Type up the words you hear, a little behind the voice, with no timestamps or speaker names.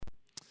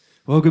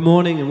Well, good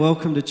morning and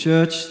welcome to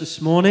church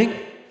this morning.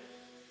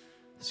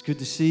 It's good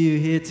to see you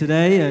here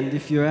today, and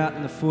if you're out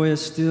in the foyer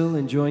still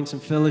enjoying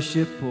some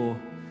fellowship or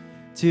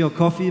tea or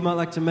coffee, you might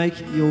like to make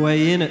your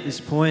way in at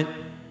this point.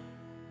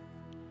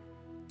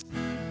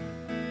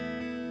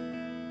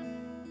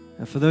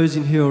 And for those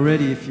in here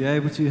already, if you're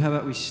able to, how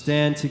about we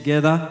stand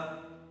together?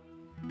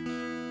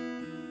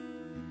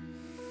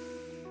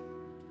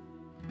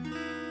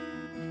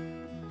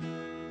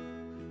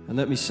 And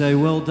let me say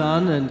well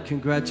done and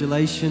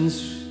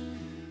congratulations.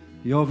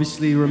 You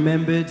obviously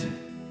remembered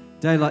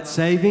daylight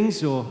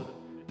savings, or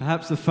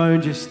perhaps the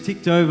phone just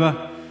ticked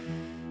over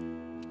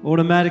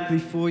automatically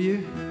for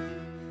you.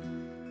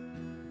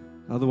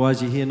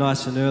 Otherwise, you're here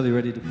nice and early,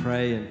 ready to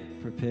pray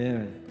and prepare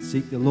and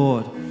seek the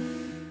Lord.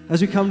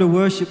 As we come to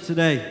worship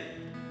today,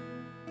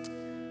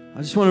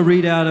 I just want to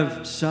read out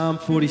of Psalm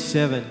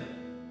 47.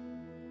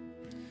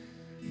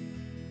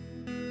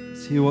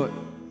 Let's hear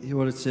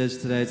what it says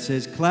today. It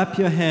says, "Clap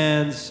your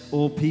hands,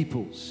 all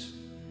peoples.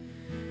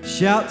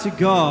 Shout to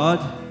God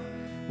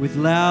with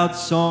loud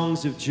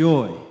songs of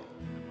joy."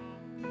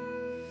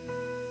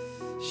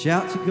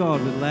 Shout to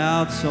God with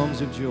loud songs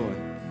of joy.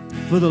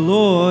 "For the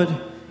Lord,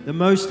 the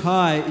Most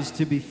High, is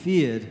to be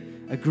feared,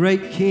 a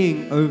great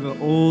King over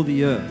all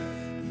the earth.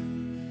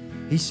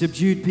 He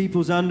subdued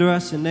peoples under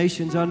us and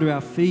nations under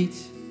our feet."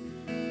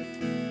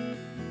 It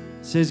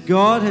says,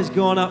 "God has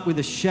gone up with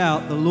a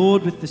shout, the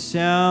Lord with the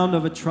sound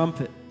of a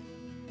trumpet.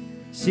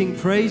 Sing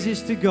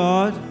praises to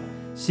God,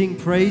 sing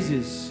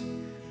praises.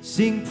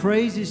 Sing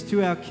praises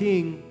to our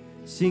King,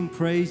 sing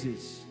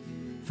praises.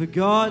 For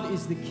God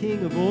is the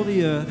King of all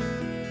the earth,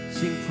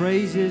 sing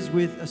praises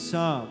with a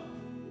psalm.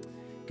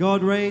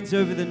 God reigns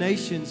over the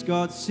nations,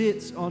 God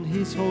sits on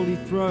his holy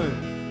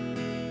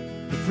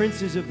throne. The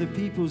princes of the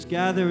peoples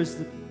gather as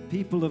the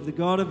people of the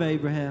God of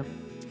Abraham.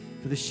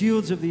 For the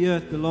shields of the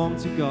earth belong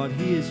to God,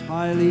 he is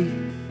highly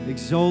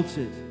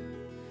exalted."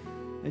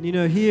 And you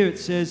know, here it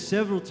says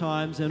several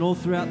times, and all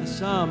throughout the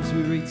Psalms,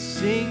 we read,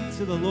 "Sing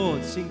to the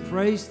Lord, sing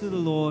praise to the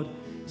Lord,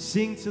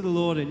 sing to the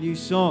Lord a new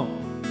song."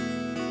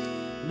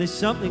 And there's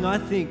something I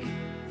think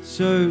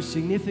so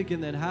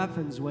significant that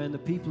happens when the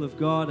people of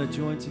God are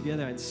joined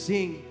together and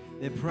sing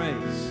their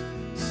praise.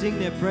 Sing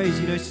their praise.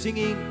 You know,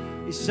 singing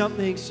is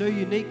something so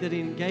unique that it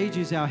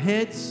engages our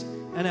heads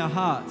and our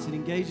hearts. It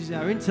engages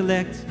our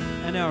intellect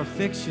and our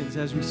affections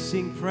as we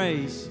sing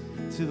praise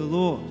to the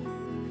Lord.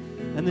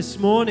 And this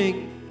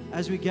morning,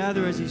 as we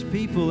gather as his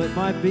people, it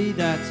might be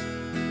that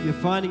you're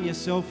finding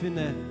yourself in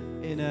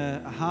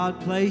a hard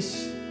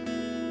place,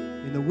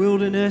 in the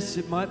wilderness.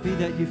 It might be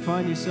that you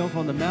find yourself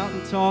on the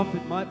mountaintop.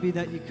 It might be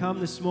that you come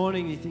this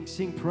morning and you think,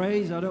 sing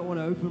praise. I don't want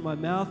to open my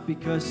mouth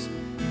because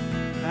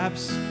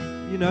perhaps,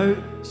 you know,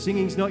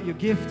 singing's not your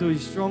gift or your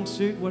strong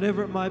suit,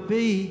 whatever it might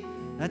be.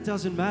 That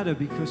doesn't matter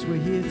because we're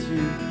here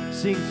to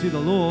sing to the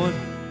Lord.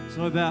 It's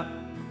not about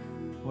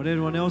what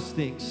everyone else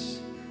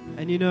thinks.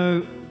 And you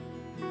know,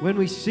 when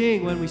we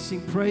sing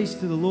praise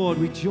to the Lord,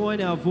 we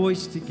join our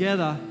voice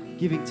together,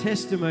 giving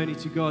testimony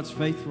to God's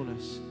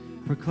faithfulness,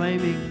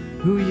 proclaiming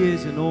who he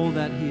is and all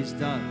that he has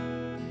done.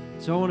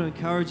 So I want to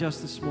encourage us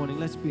this morning,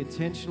 let's be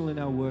intentional in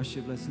our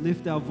worship. Let's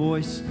lift our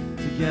voice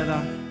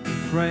together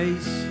in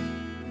praise.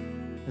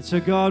 And so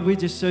God, we're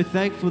just so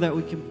thankful that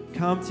we can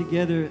come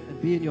together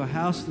and be in your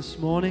house this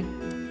morning.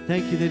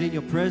 Thank you that in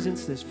your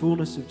presence there's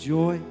fullness of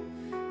joy.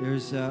 Where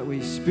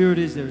your spirit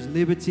is, there is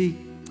liberty.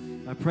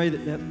 I pray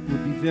that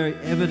would be very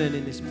evident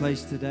in this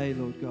place today,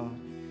 Lord God.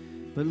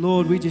 But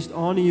Lord, we just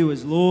honor you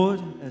as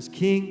Lord, as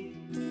King.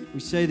 We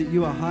say that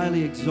you are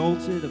highly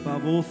exalted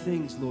above all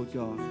things, Lord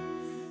God.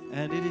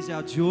 And it is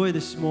our joy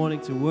this morning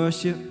to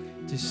worship,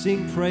 to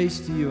sing praise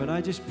to you. And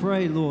I just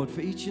pray, Lord,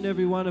 for each and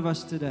every one of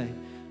us today,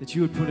 that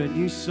you would put a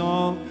new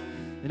song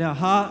in our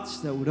hearts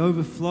that would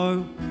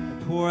overflow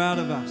and pour out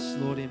of us,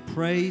 Lord, in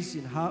praise,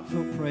 in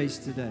heartfelt praise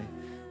today.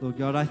 Lord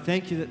God, I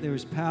thank you that there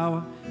is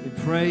power in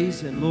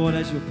praise. And Lord,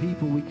 as your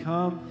people, we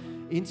come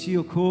into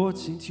your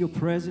courts, into your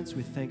presence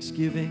with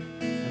thanksgiving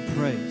and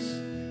praise.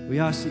 We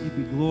ask that you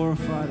be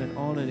glorified and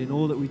honored in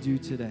all that we do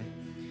today.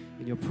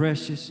 In your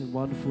precious and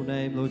wonderful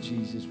name, Lord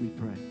Jesus, we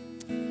pray.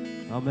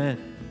 Amen.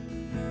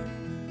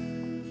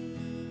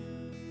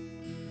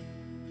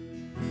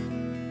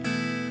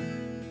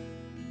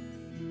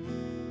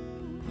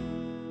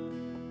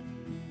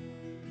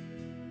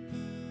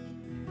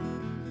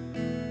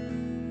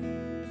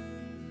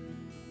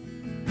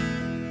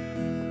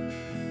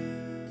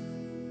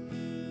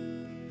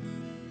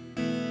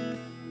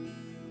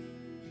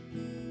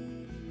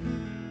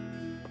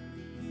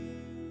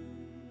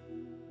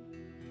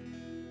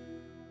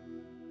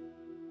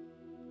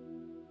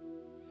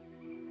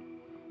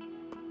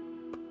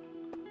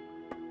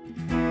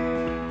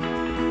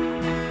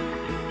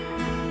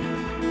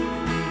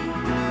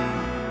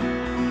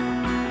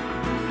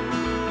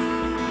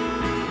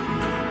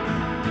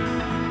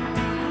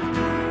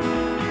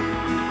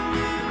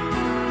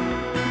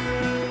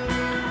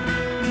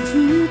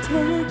 You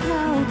take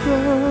our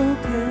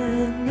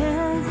brokenness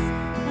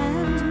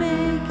and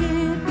make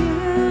it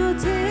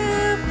beautiful.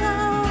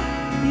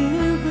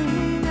 You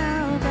bring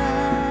our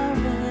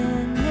barrenness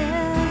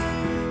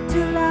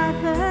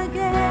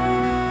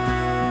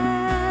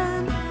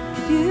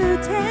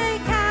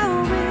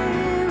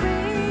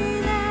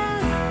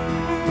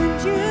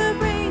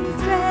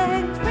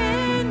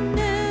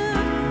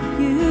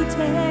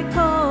take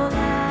all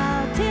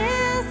our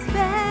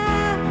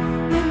despair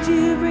and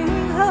you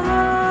bring hope.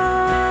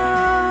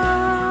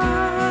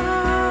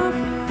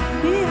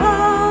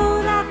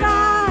 Behold, our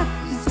God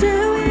is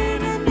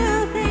doing a new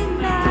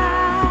thing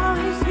now.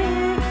 He's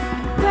here,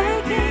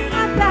 breaking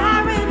our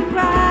barren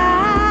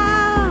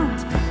ground.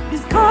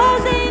 He's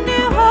causing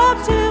new hope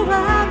to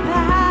abound.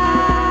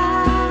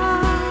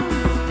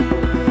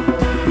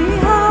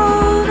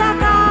 Behold, our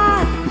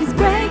God is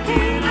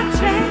breaking our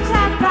chains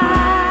that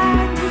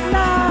bind. His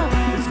love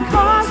is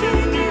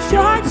causing new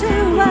joy to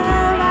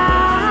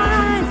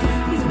arise.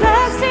 He's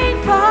bursting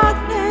forth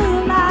new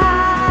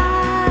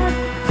life.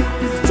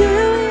 He's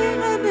doing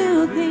a new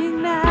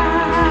thing now.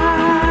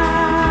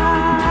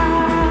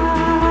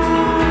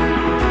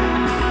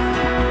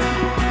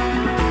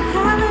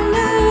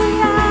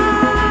 Hallelujah.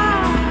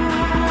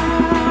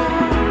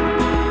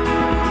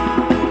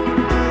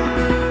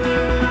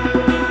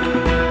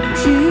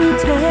 You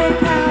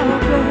take our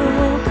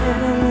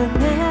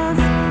brokenness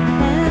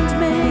and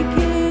make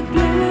it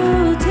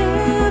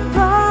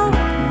beautiful.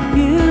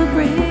 You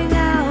bring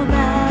our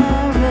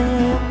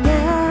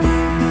barrenness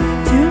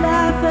to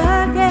life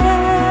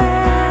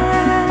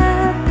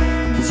again.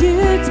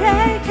 You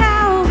take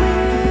our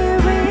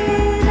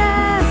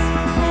weariness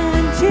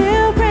and you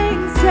bring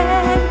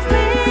strength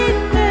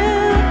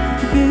renewed.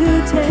 You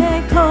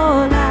take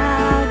all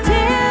our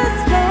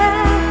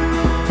despair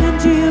and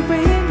you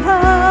bring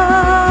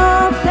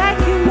hope. Thank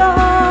you,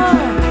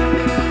 Lord.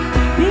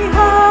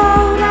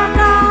 Behold, our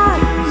God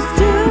is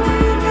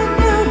doing a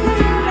new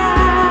thing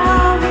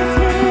now. He's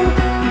here,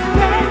 He's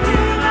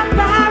breaking our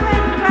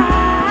barren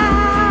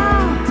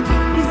ground.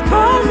 He's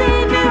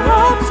causing new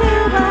hope to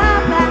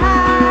abound.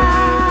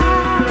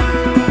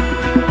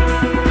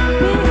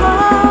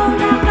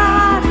 Behold, our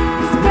God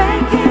is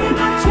breaking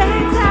our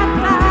chains that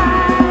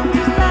bind.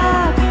 His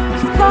love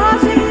is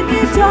causing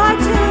new joy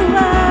to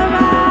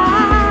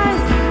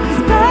arise.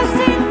 He's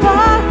bursting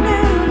forth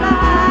new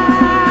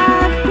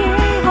life.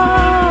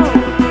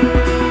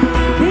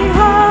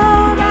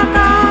 Behold, our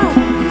God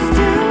is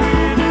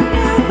doing a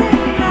new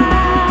thing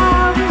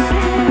now. He's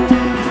here,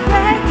 He's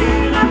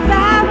breaking our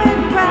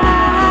barren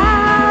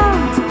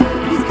ground.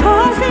 He's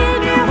causing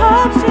new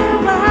hope to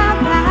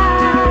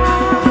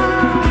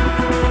abound.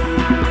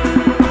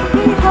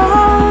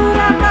 Behold,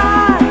 our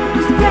God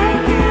is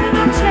breaking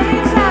our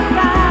chains that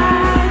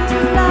bind.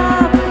 His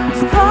love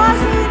is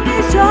causing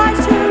new joy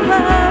to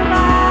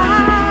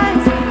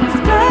arise. He's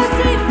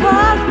bursting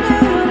forth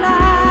new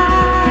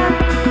life.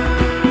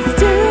 He's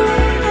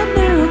doing a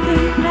new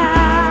thing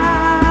now.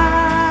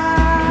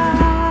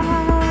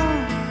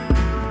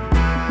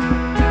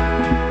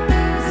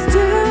 He's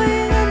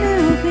doing a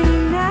new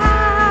thing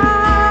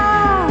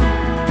now.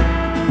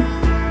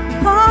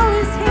 Paul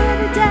is here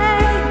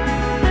today.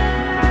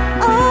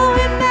 Oh,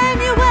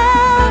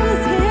 Emmanuel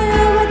is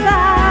here with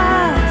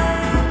us.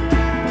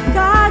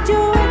 God,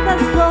 you're with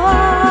us,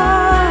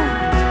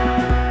 Lord.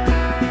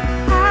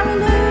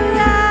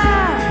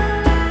 Hallelujah.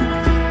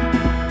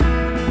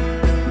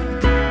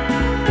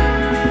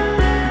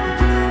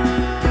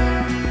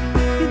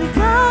 You're the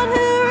God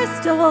who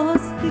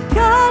restores, the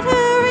God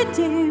who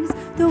redeems,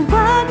 the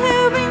one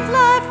who brings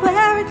life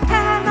where it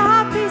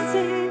cannot be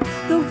seen,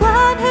 the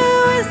one who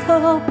is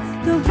hope,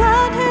 the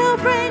one who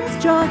brings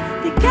joy,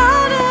 the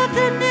God of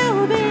the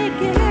new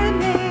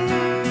beginning.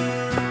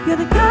 You're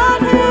the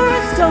God who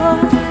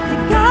restores, the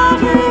God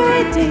who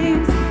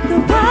redeems, the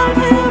one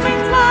who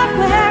brings life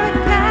where it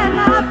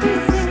cannot be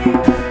seen,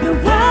 the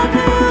one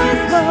who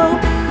is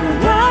hope, the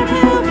one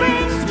who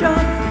brings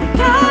joy, the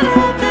God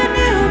of the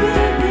new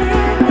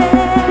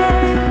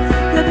beginning.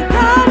 You're the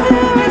God who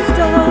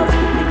restores,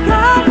 the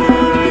God who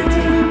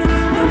redeems,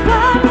 the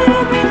one who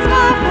brings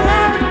life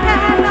where it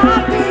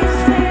cannot be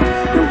seen,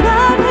 the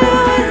one who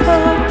is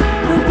hope,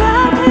 the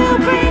one who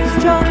brings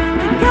joy,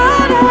 the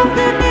God of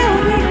the new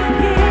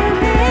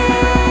beginning.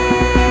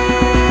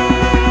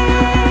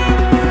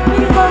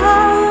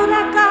 Behold,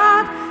 our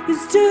God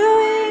is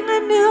doing a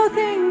new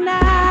thing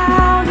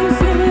now. He's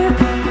here,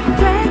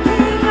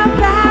 breaking our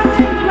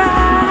barren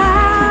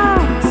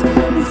ground.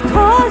 He's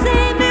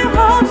causing new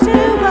hope to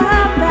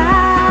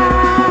abound.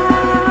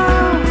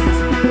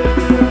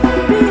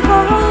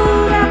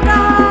 Behold, our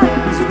God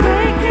is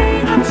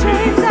breaking our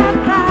chains that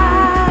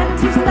bind.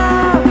 His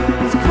love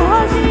is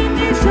causing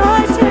new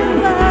joy to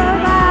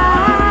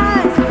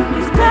arise.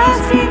 He's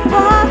bursting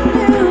forth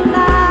new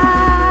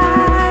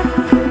life.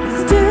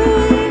 He's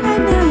doing a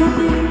new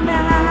thing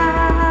now.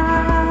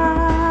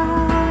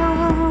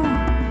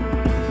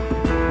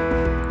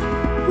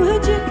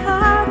 Would you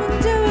come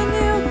and do a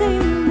new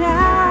thing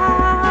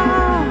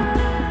now?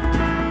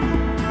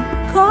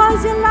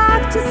 Cause your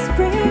life to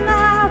spring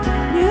up,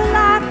 new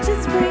life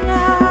to spring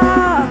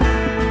up.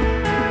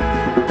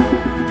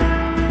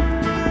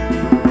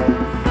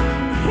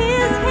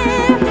 He's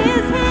here,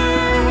 He's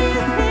here,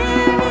 He's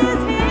here,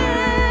 He's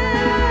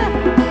here.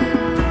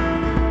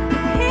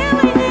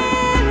 Healing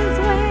in His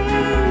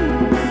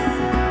wings,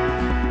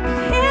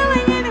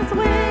 healing in His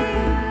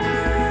wings.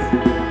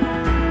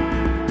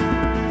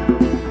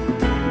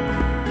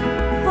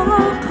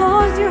 Oh, call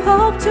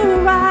hope to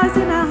arise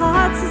in our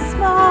hearts this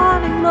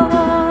morning,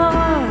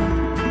 Lord.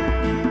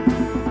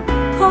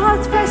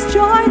 Cause fresh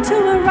joy to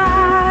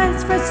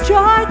arise, fresh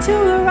joy to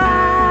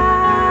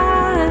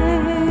arise.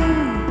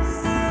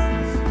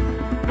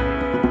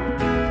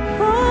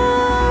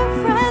 Oh,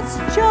 fresh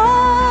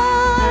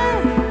joy,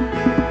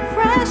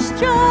 fresh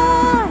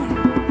joy.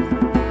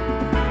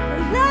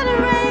 Let it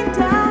rain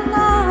down,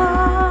 Lord.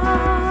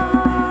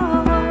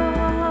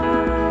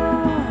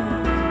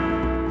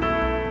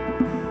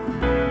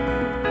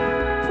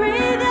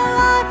 Breathe your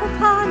life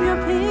upon your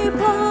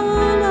people,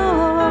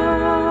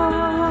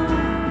 Lord.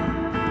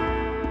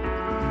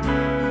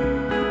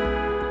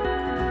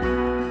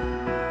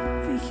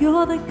 For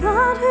you're the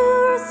God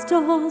who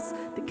restores,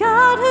 the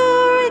God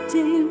who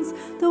redeems,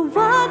 the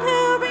one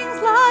who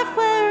brings life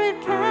where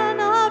it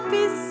cannot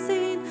be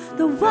seen,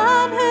 the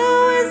one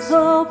who is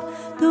hope,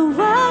 the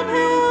one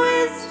who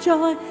is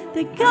joy,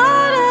 the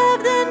God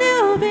of the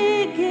new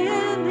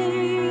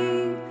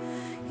beginning.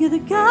 You're the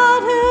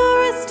God who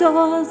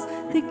restores,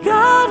 the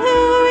God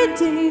who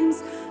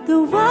redeems, the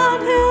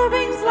one who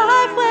brings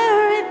life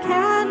where it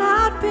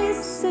cannot be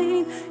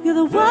seen. You're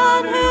the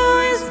one who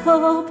is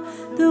hope,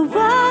 the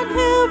one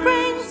who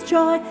brings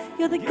joy.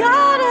 You're the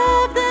God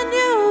of the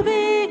new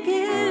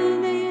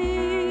beginning.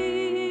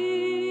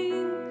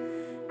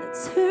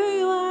 That's who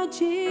you are,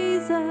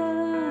 Jesus.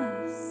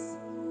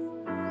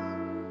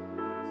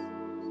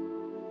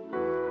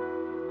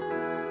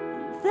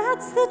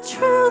 That's the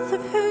truth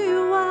of who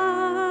you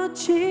are,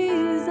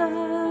 Jesus.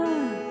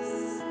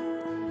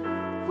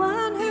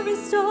 One who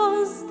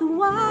restores, the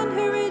one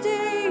who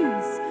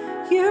redeems.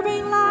 You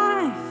bring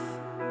life.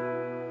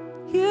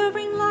 You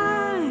bring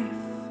life.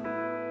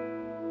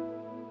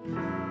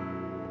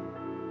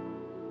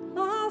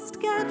 Lost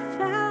get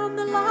found,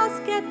 the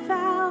lost get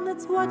found.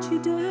 That's what you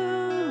do.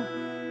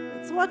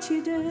 That's what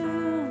you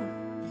do.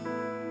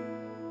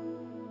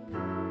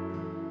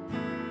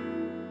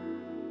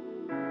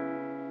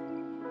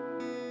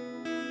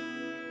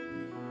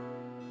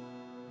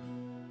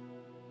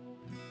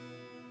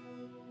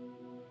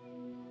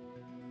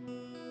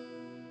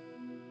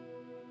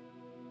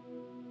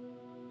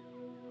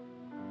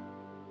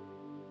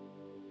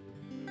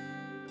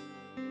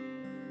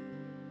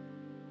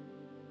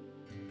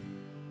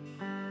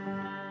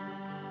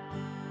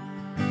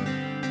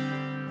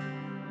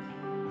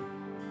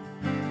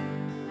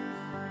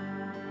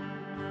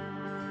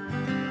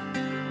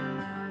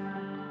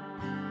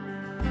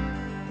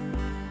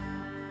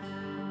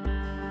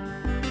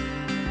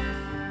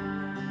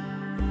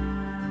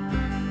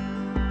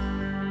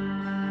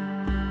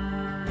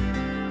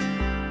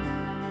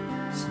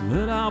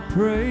 Let our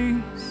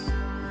praise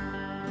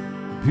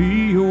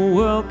be your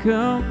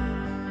welcome.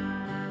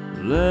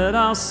 Let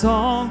our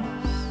songs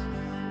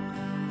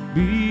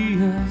be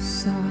a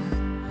sign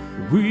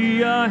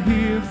we are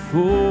here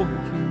for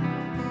you.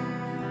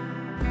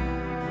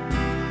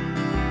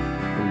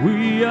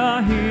 We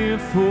are here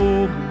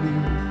for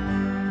you.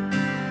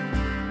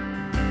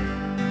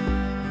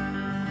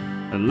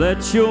 And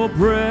let your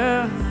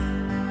breath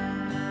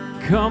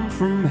come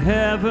from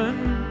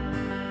heaven.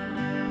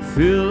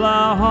 Fill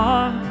our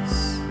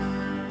hearts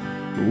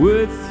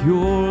with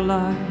your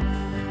life.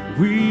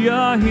 We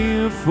are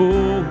here for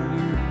you.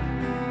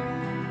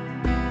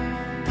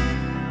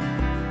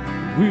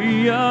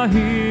 We are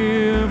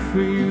here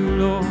for you,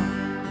 Lord.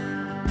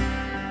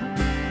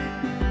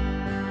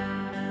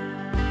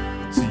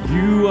 To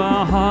you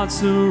our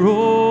hearts are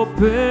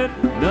open.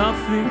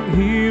 Nothing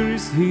here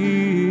is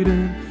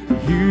hidden.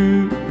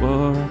 You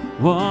are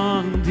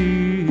one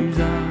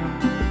desire.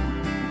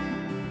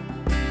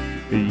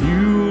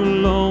 You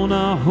alone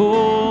are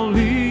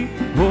holy,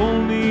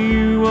 only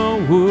you are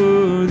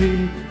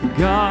worthy.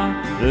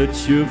 God,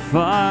 let your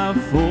fire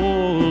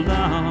fall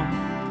down.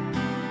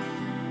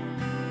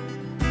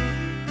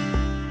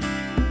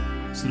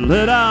 So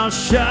let our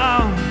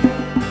shout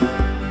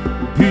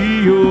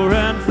be your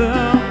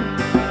anthem,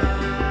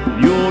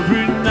 your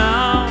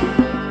renown.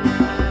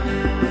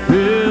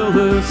 Fill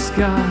the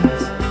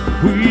skies,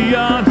 we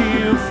are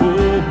here for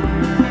you.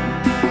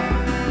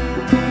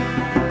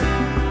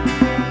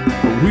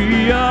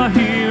 We are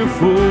here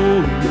for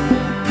you.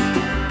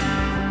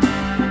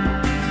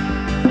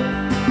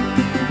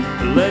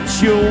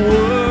 Let your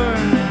word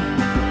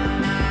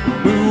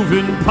move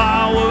in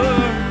power.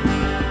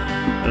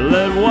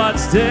 Let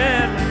what's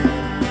dead,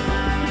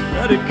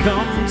 let it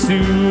come to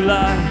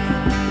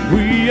life.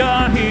 We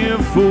are here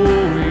for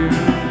you.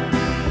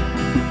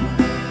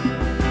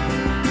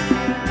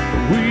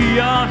 We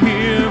are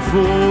here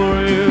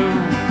for you.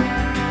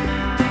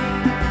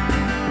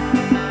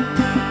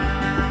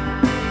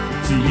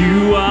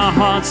 You, our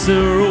hearts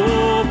are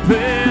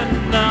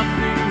open,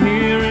 nothing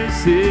here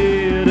is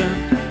hidden.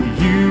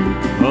 You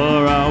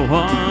are our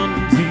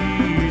one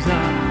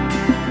desire.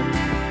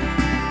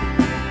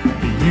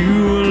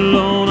 You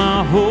alone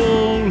are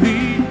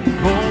holy,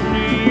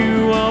 only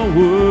you are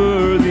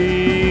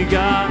worthy.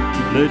 God,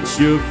 let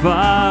your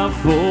fire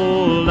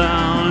fall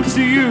down.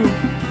 To you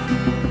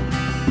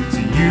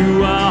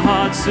our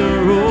hearts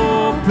are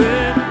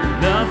open,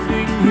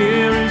 nothing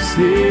here is is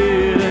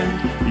hidden.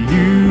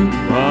 You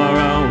are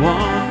our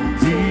one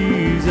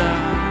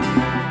desire.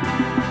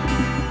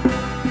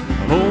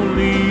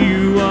 Only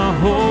you are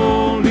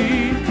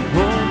holy,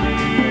 only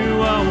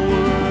you are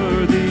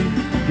worthy.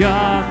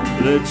 God,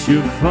 let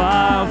your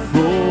fire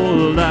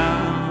fall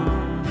down.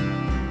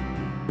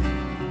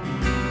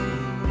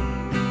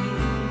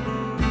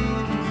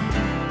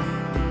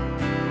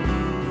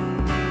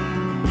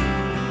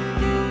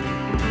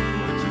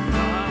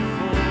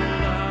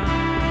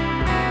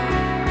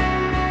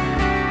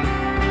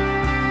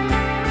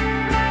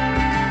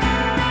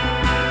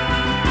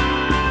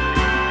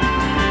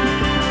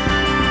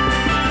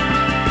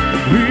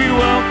 We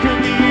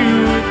welcome you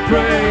with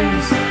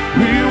praise.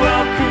 We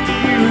welcome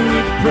you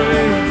with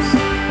praise.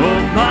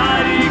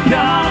 Almighty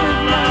God of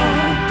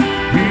love,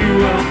 be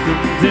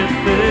welcomed in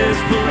this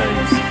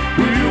place.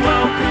 We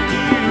welcome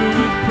you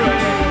with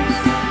praise.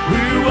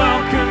 We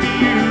welcome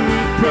you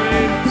with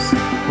praise.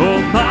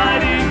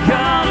 Almighty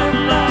God of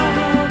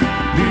love,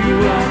 be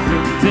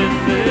welcomed in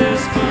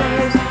this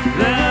place.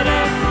 Let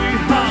every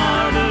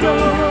heart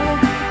adore,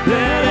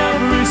 let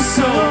every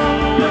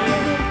soul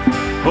awake.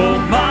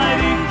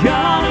 Almighty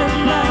God of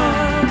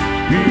love,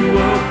 be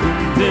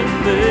welcomed in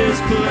this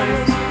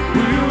place.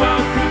 We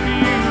welcome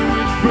you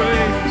with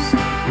praise.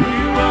 We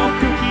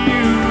welcome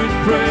you with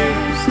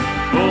praise.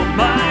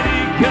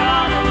 Almighty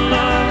God of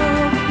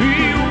love, be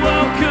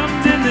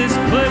welcomed in this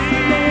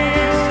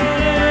place.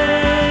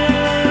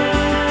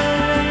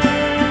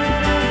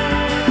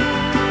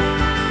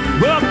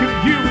 Welcome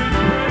you with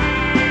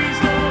praise,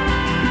 Lord.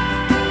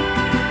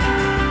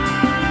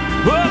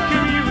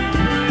 Welcome you with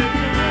praise,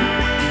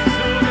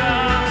 oh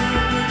God.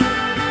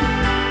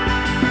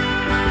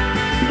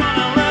 On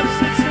our lips,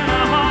 it's in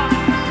our hearts.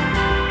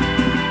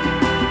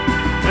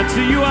 And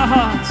to you our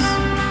hearts.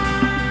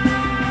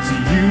 To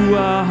you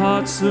our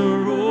hearts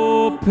are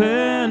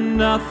open.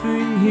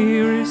 Nothing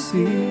here is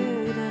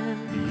hidden.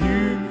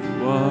 You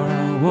are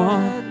our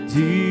one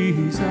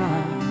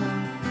desire.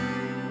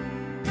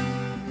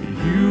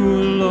 You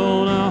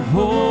alone are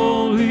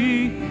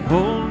holy,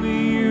 only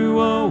you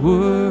are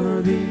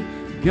worthy.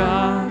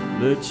 God,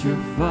 let your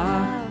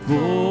fire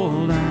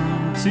fall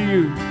down.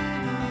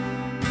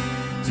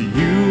 To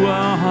you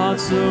our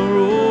hearts are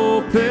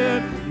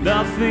open,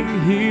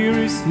 nothing here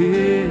is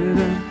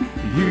hidden.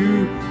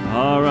 You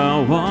are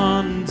our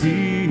one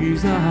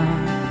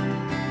desire.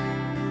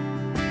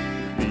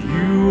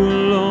 You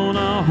alone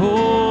are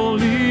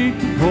holy,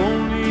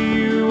 only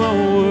you are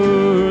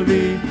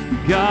worthy.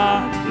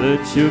 God,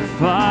 let your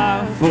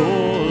fire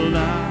fall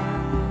down.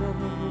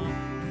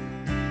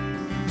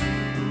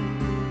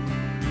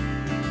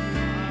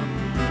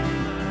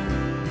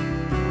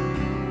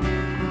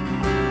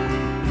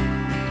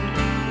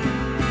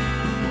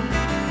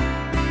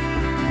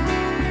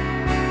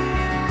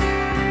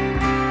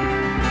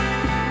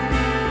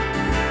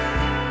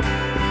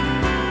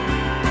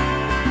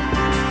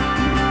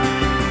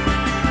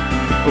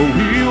 Oh,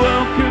 we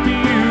welcome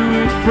you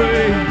with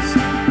praise.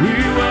 We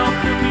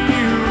welcome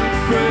you with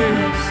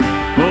praise.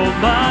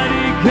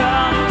 Almighty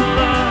God of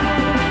love,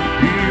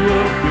 be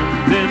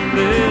welcomed in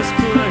this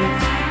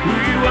place. We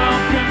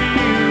welcome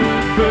you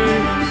with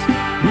praise.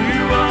 We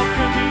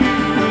welcome you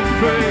with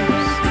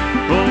praise.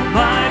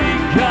 Almighty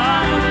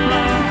God of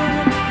love,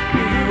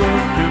 be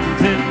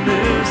welcomed in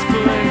this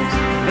place.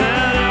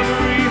 Let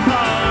every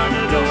heart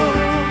adore,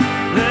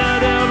 let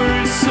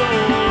every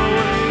soul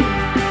awake.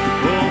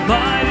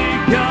 Almighty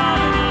God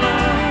of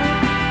love,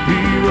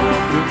 be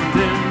welcomed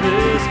in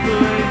this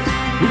place.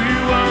 We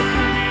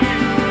welcome you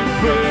with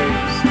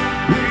praise.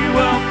 We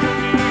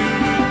welcome you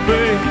with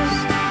praise.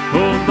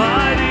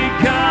 Almighty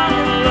God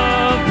of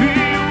love, be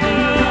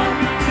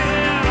welcomed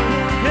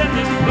in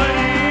this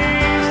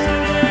place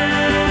today.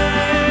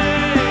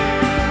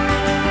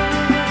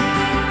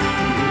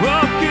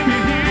 Welcome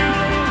you here,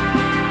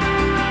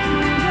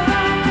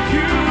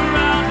 you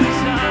around this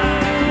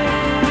house.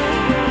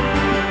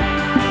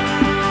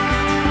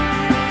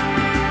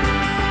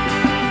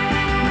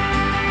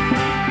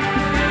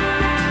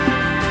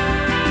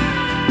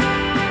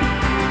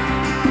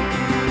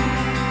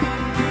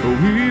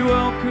 We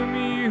welcome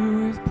you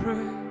with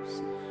praise.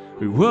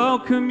 We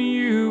welcome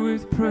you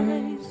with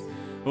praise.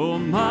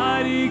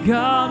 Almighty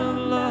God of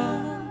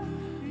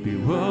love, be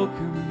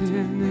welcomed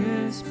in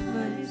this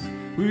place.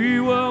 We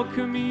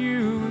welcome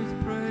you with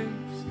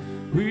praise.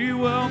 We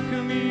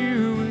welcome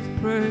you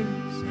with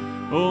praise.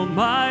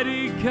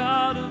 Almighty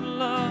God of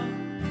love,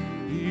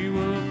 be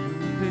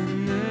welcomed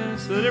in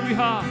this. Let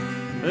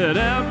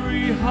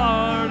every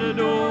heart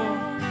adore.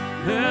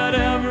 Let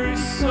every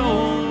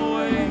soul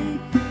awake.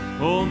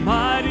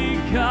 Almighty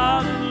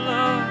God of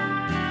love,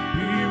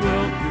 be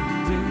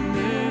welcomed in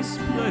this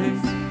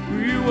place.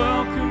 We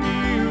welcome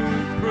you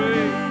with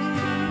praise.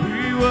 We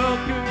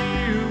welcome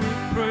you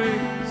with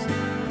praise.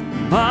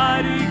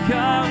 Mighty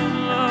God of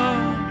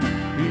love,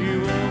 be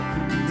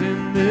welcomed in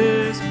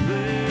this place.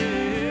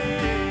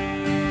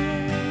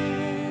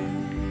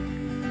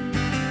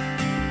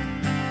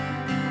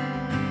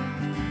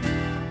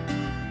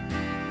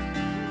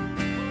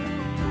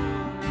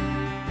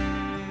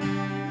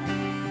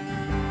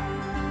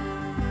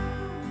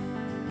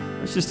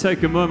 Let's just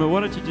take a moment. Why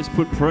don't you just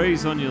put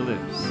praise on your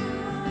lips?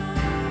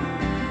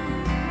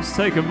 Just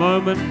take a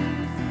moment.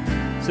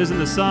 It says in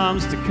the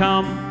Psalms to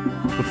come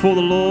before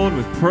the Lord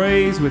with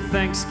praise, with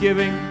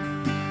thanksgiving,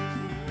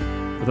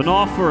 with an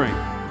offering.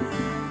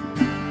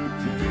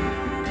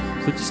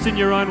 So just in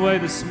your own way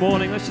this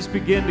morning, let's just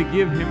begin to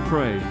give him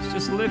praise.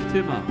 Just lift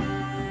him up.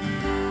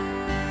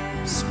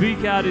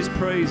 Speak out his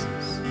praises.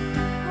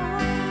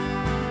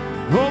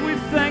 Oh, we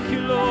thank you,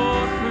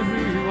 Lord, for who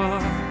you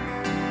are.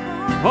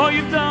 All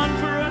you've done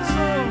for us,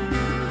 Lord.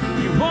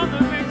 You won the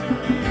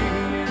victory.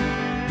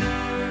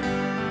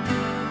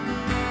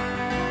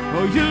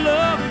 Oh, your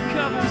love, it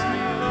covers me,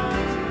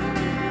 Lord.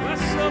 We're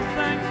so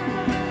thankful.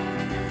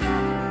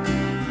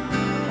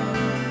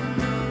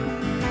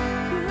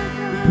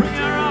 We bring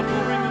our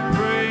offering of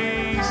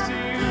praise to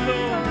you,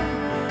 Lord.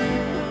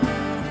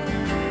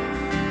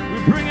 We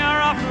bring our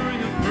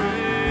offering of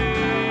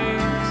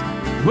praise.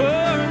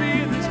 Worthy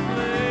of this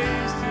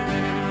place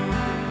today, Lord.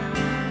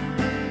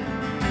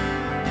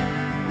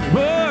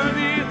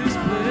 Worthy of this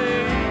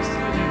place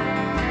today.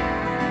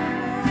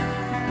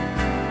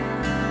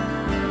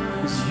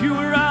 'Cause you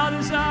were our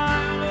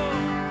desire,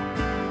 Lord.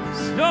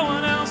 There's no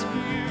one else but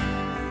you.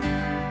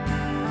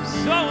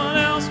 There's no one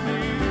else but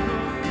you,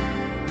 Lord.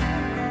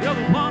 You're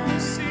the one we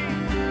see.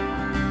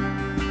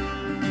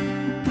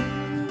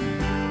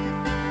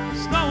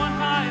 There's no one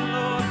higher,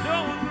 Lord, no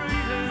one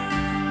greater.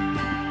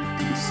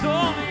 It's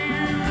only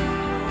you.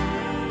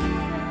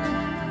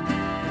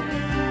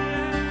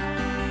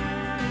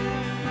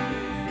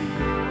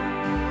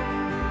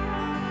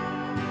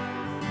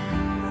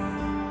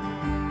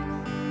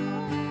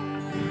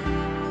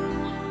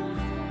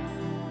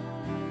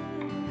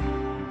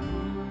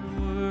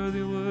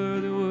 Worthy,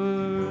 worthy,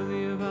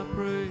 worthy of our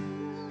praise.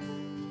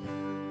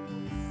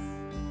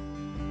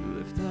 We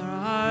lift our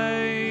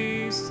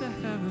eyes to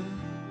heaven.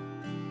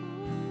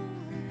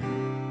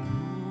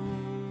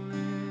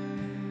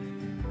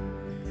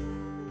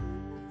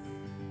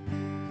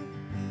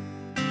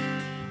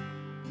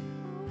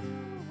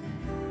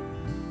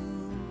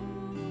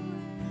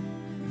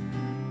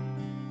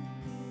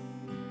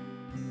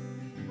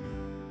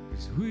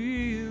 As we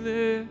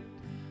lift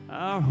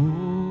our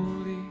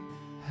holy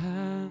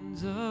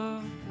hands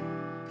up,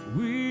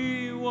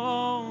 we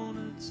want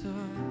to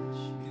touch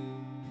you.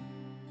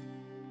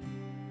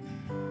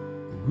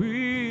 We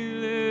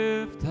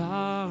lift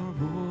our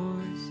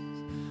voices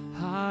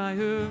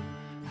higher,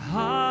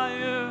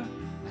 higher,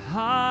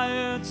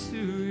 higher to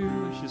you.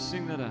 Let's just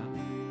sing that out.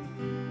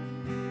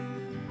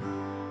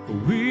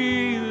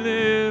 We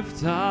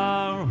lift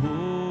our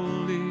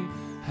holy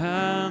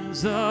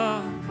hands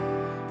up.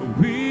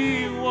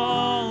 We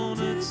want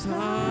to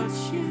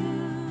touch you.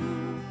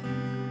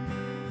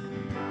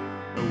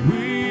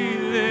 We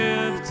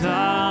lift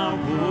our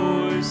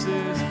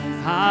voices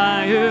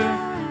higher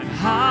and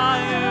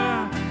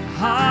higher,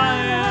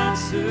 higher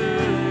to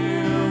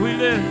you. We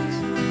lift.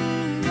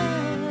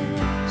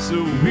 So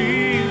we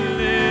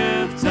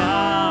lift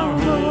our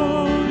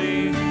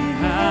holy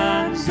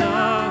hands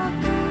up.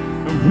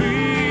 We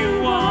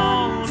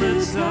want to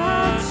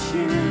touch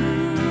you.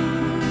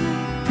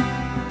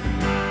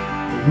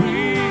 We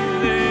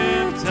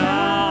lift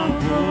our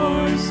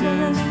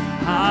voices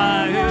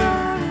higher,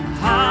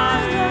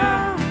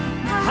 higher,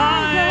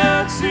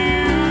 higher to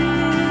you,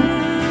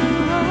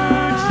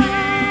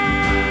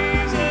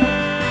 Jesus.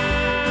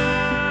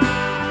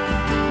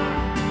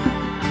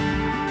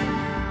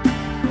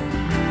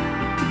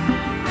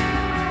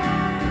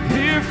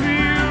 Here for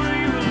you,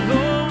 you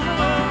alone,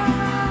 Lord.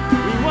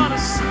 We want to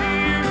see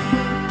you.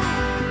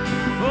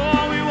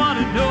 Oh, we want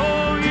to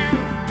know you.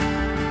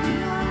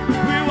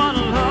 We want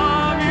to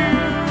love you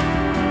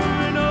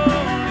and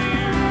only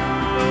you,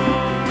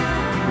 Lord.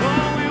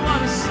 Oh, we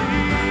want to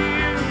see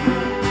you.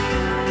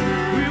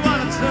 We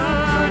want to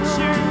touch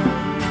you.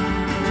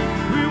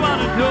 We want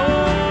to know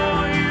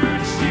you,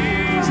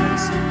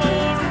 Jesus,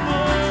 more and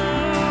more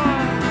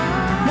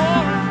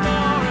and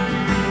more of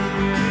you.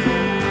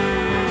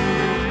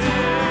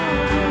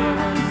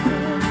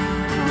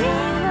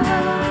 More and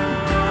more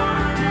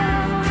of you.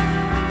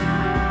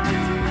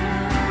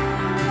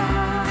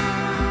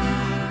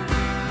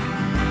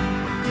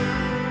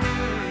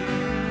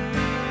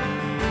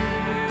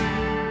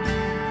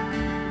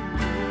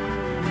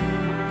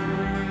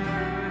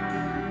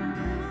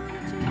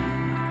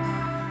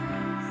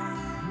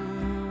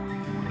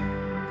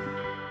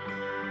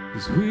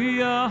 Cause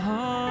we are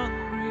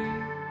hungry,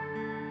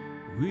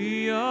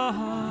 we are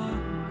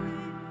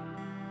hungry,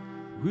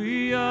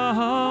 we are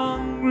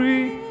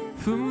hungry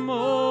for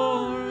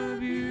more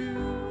of you.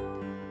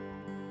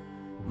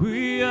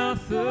 We are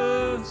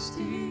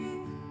thirsty,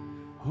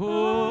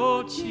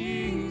 oh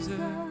Jesus,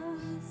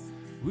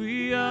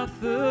 we are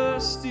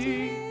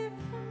thirsty.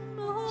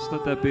 Just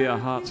let that be our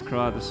heart's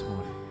cry this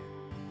morning.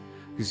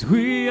 Cause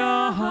we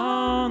are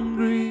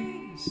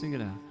hungry, sing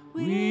it out.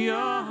 We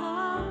are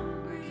hungry.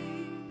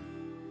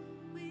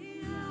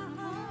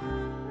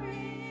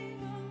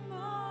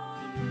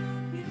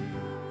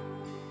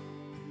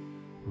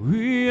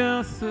 We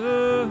are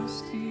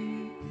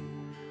thirsty,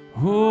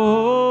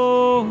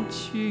 oh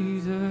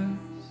Jesus.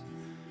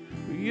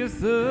 We are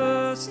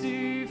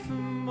thirsty for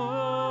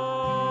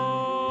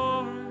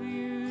more of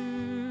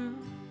you.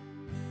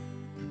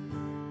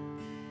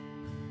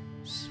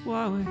 That's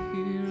why we're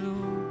here,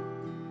 Lord.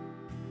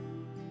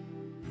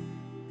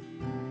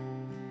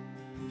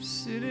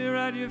 Sit here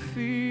at your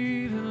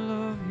feet and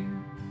love you.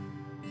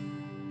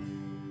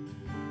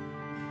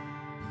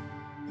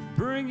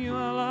 Bring you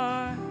our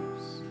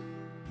lives.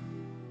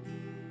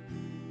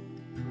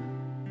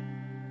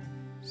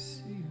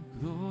 See you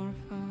glorified.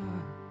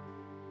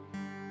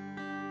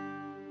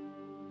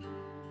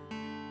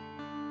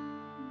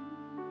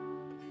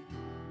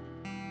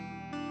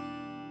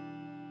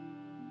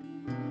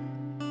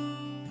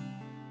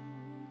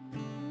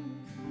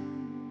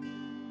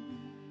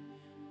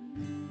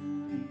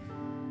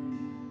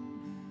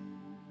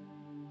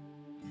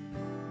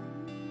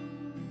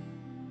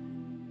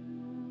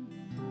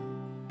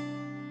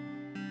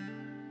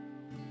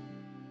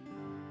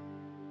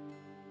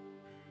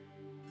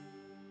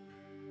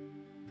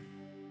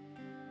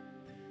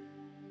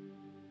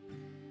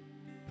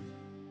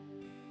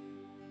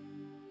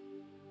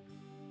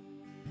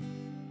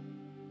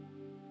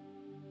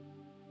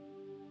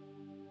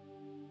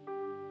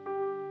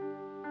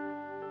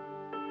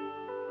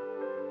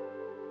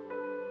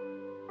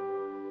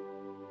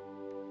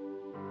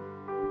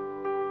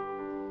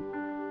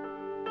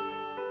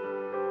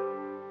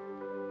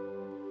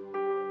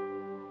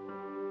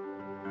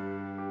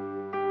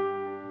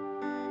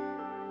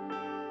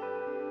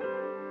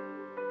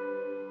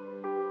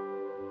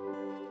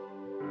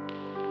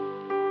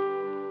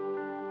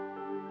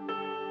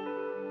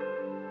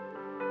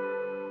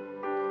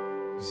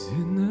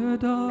 In the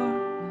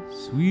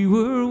darkness we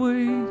were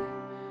waiting,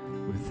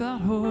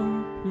 without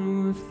hope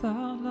and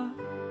without light,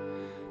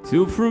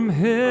 till from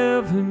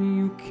heaven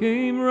you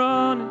came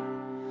running.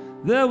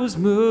 There was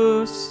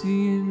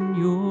mercy in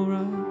your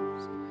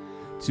eyes,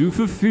 to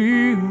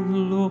fulfill the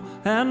law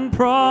and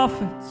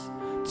prophets.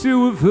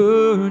 To a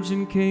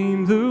virgin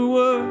came the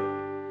word,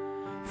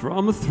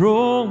 from a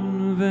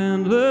throne of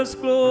endless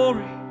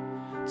glory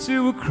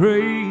to a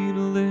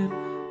cradle in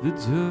the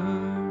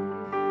dirt.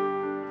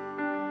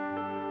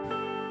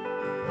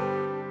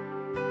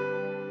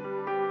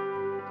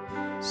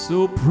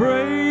 So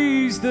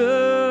praise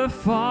the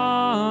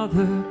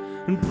Father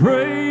and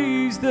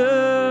praise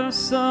the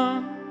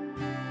Son,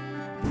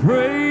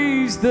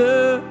 praise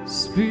the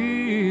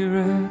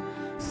Spirit,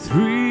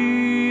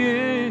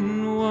 three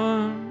in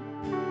one.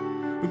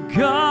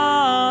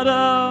 God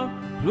of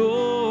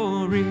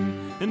glory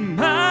and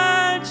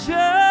majesty,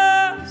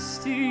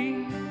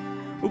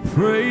 oh,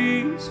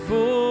 praise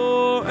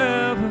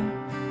forever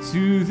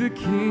to the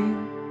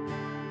King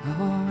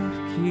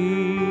of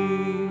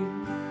Kings.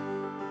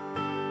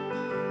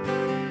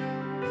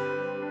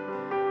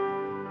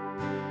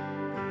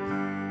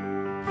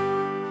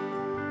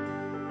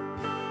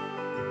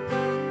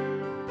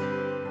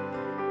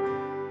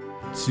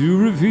 To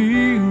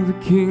reveal the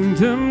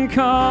kingdom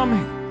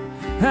coming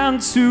and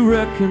to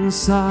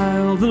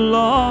reconcile the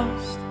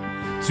lost,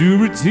 to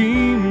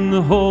redeem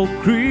the whole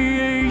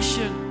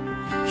creation.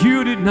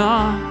 You did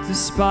not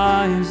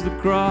despise the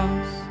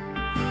cross,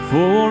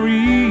 for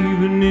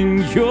even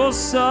in your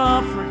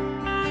suffering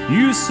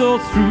you saw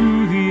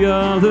through the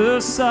other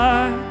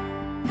side,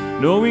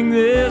 knowing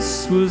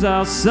this was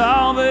our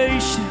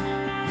salvation.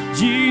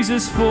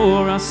 Jesus,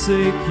 for our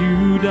sake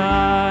you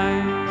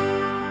died.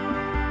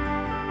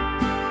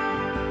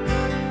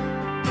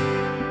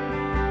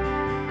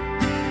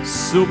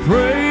 So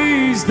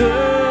praise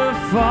the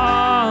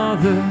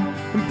Father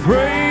and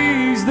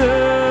praise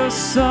the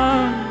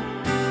Son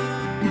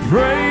and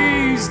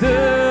praise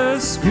the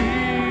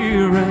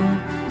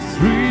Spirit,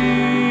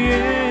 three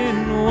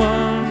in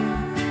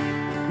one.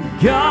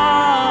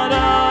 God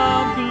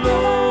of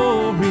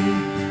glory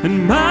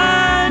and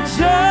majesty,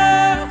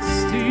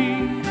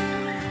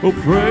 oh,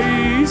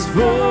 praise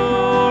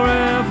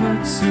forever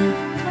to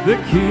the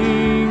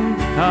King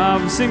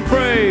of Sing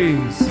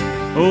praise,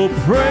 oh,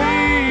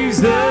 praise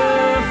the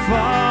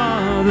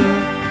Father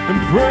and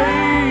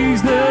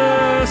praise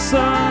the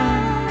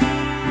Son,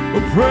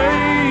 oh,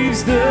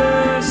 praise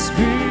the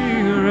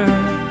Spirit,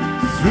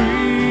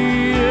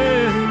 three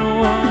in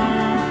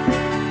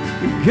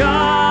one.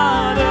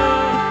 God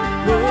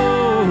of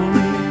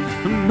glory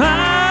and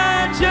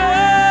majesty,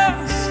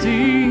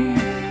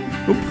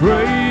 oh,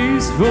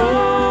 praise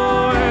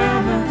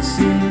forever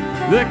to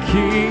the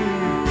King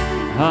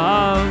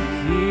of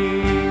Kings.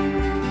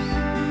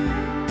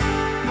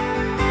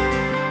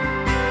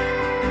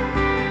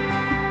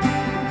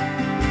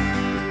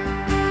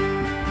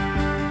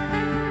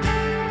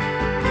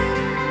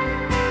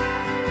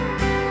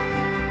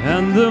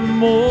 And the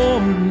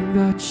morning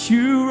that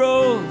you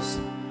rose,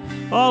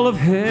 all of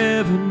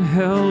heaven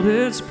held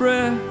its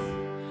breath,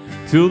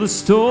 till the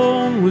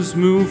storm was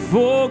moved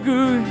for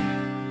good,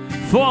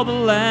 for the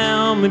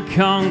Lamb had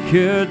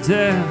conquered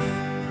death.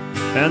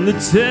 And the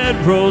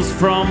dead rose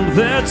from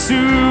their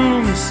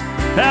tombs,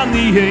 and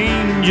the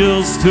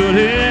angels stood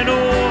in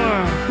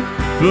awe,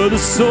 for the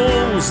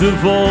souls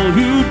of all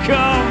who'd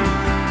come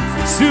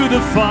to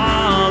the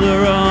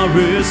Father are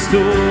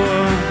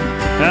restored,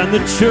 and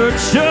the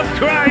church of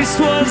Christ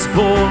was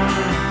born.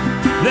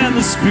 Then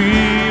the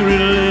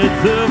Spirit lit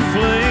the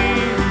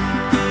flame.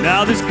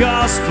 Now this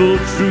gospel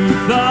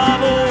truth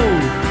of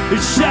old,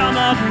 it shall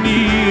not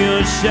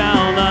kneel,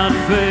 shall not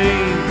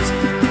faint.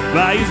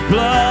 By his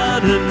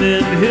blood and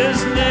in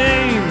his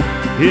name,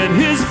 in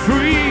his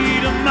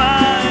freedom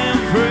I am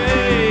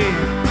free.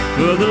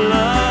 For the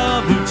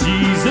love of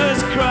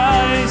Jesus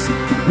Christ,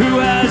 who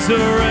has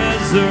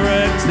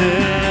resurrected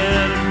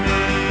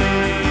me.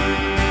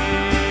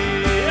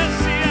 Yes,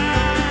 he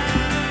has.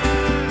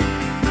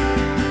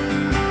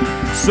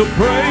 So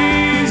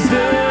praise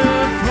the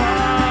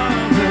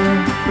Father,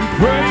 and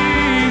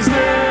praise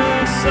the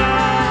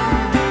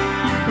Son,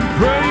 and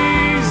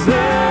praise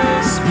the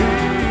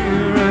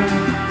Spirit,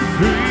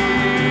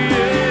 three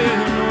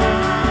in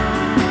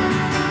one.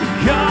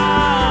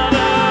 God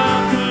of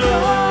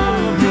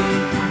glory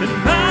and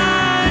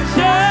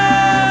majesty,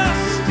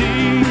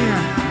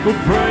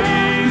 will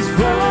praise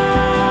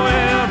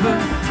forever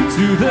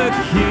to the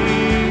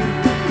King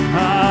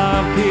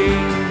of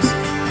Kings.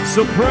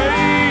 So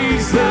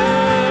praise the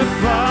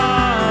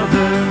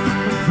Father,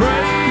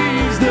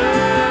 praise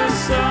the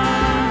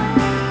Son,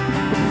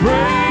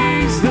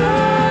 praise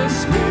the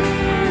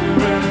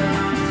Spirit,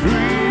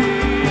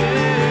 three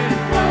in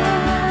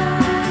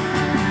one.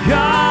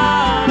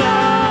 God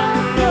of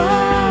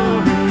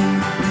glory,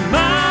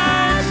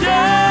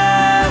 majesty,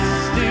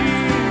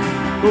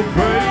 will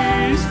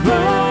praise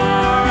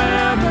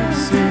forever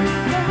to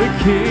the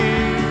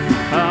King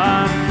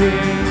of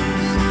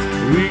Kings.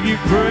 We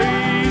give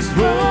praise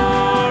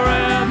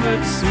forever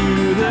to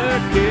the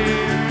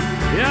King.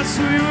 Yes,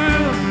 we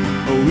will.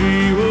 We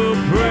will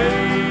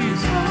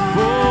praise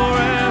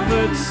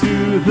forever to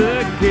the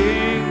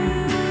King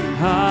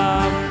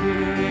of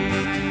Kings.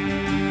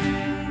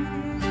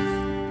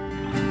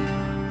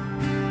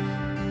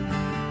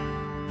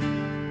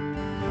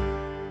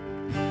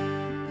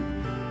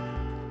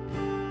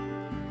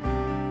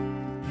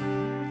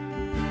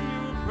 We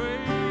will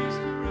praise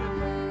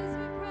forever.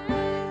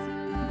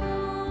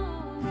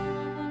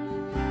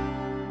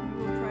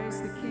 We will praise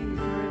the King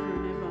forever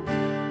and ever.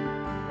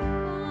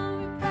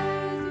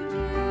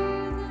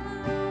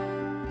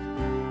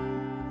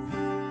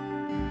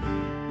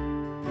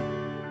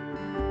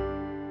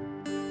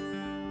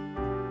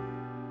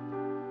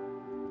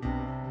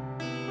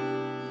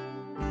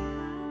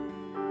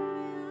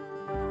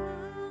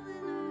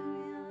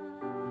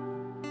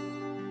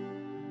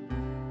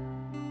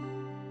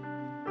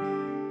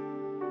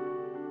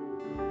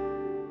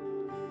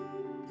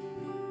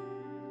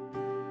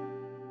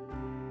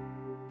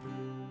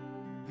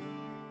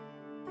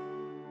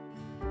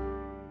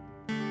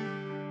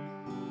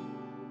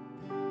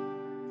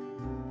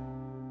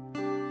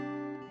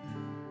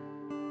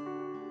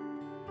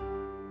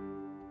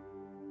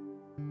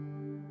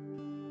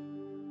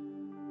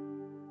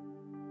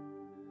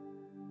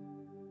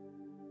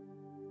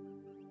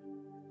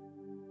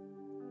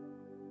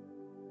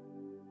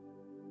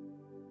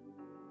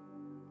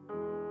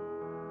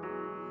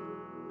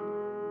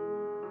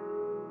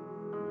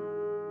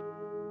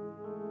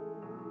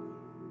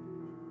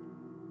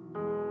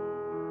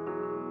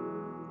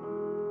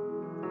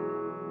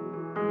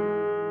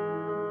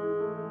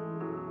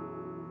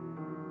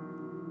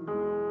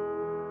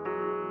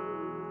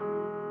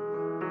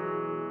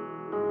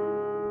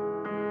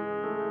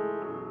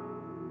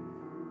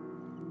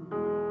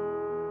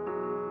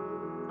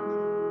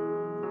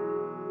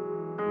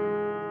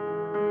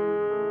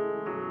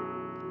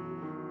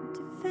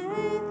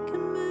 Faith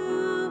can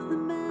move the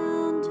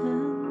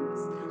mountains,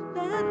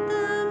 let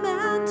the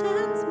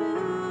mountains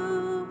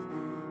move.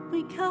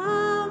 We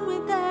come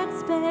with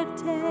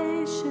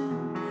expectation,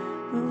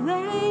 we're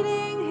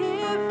waiting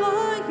here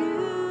for you.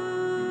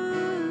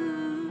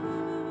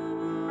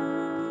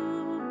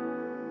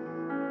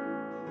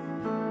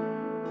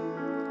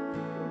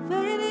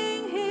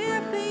 Waiting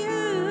here for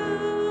you.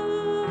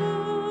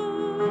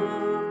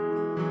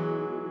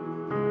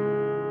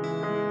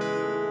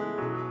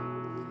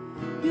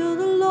 You're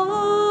the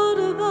Lord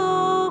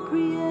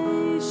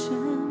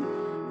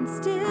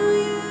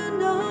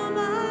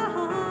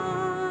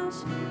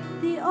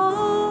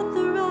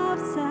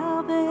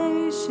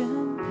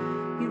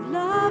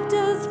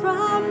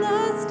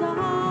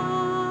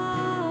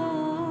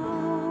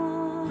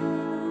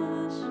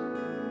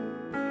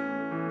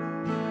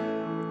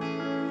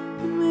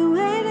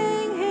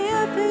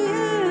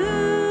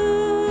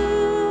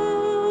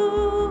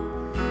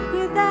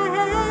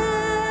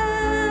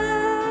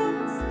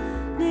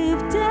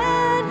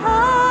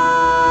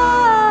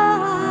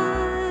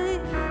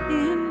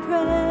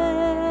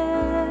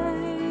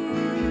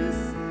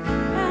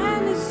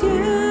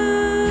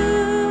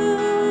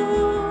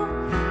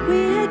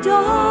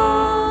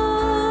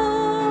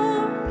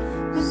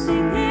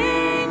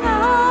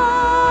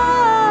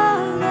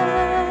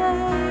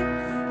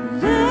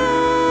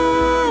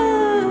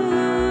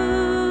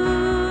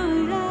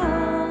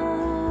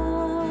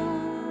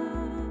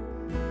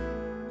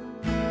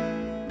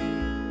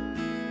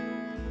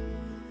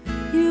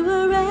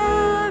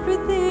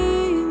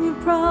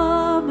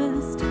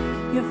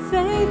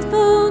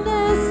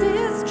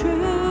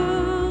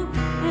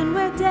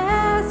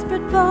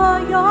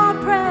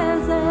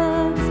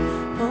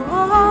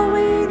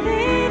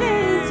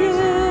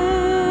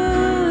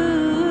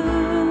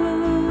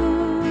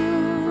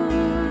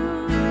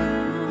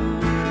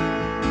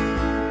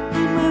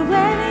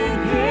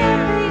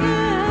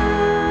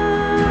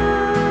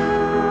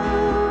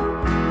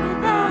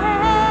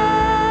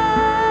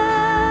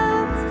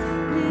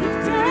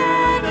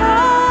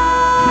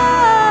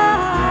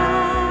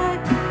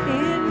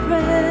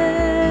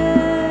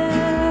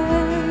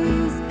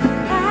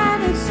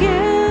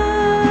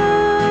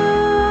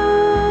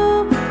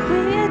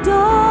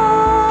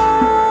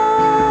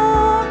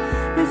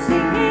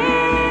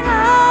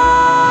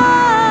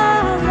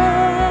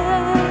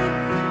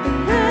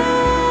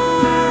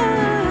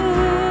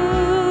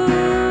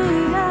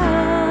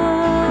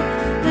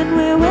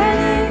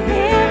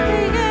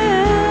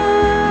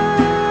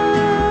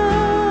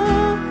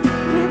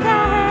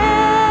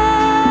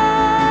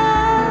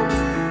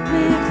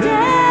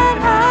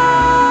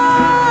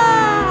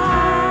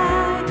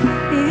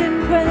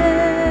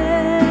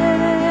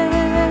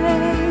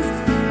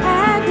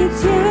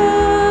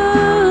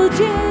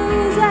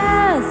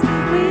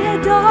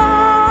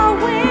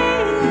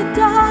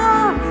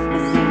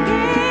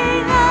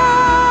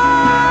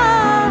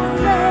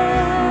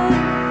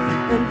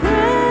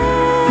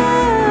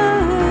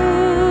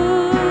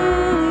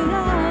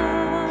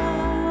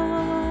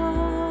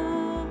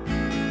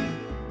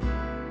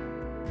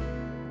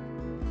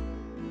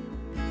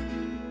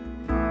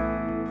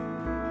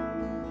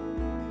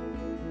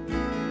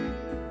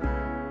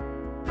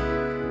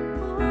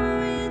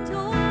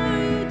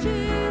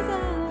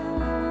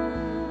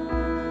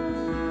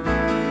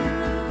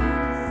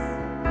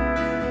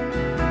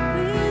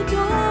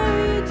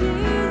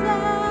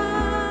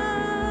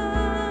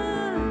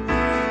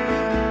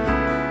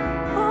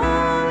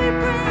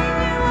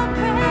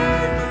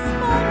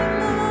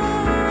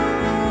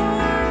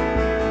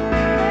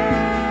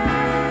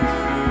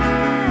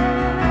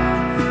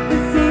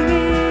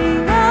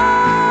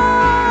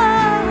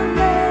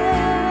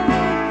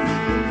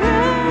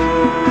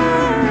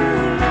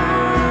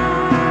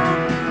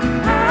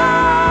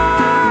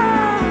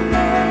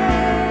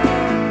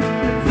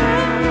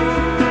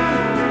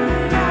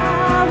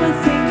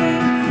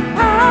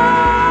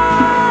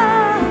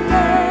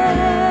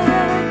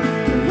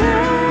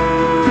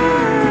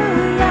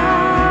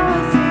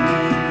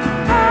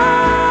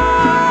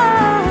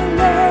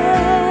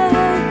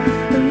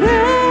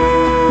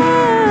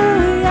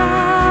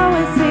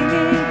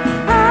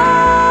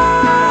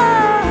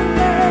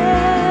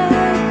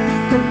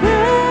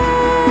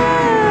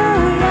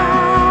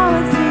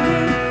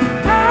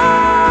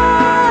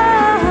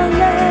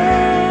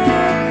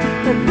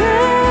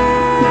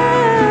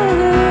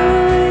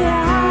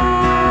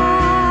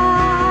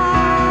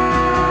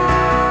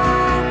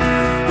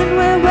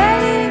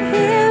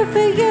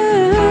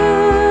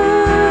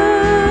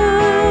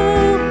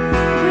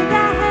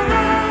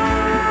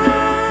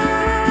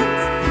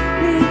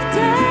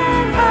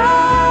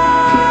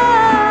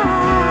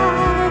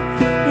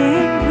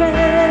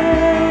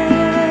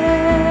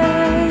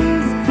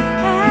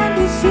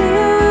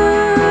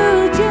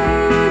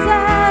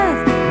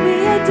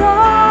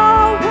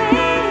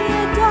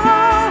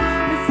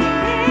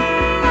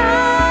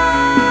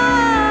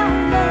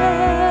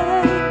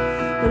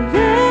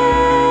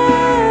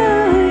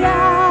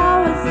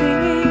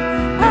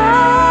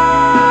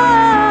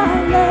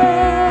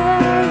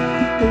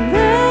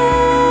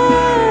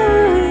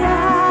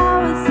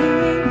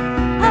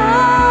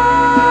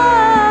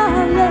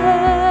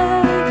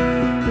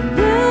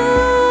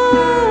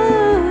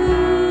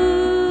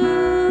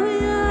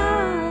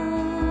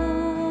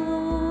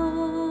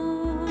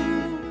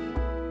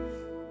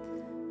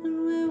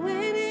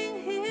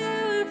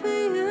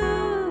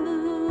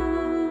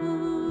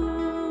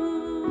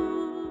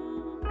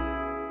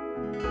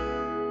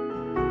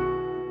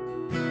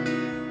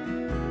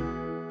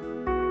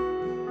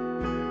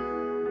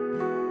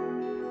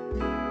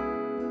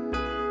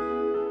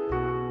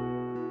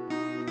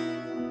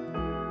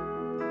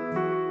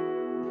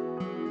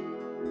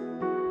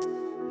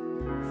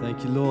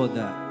Thank you, Lord,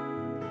 that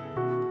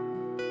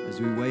as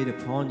we wait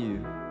upon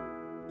you,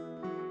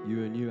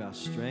 you renew our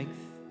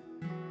strength.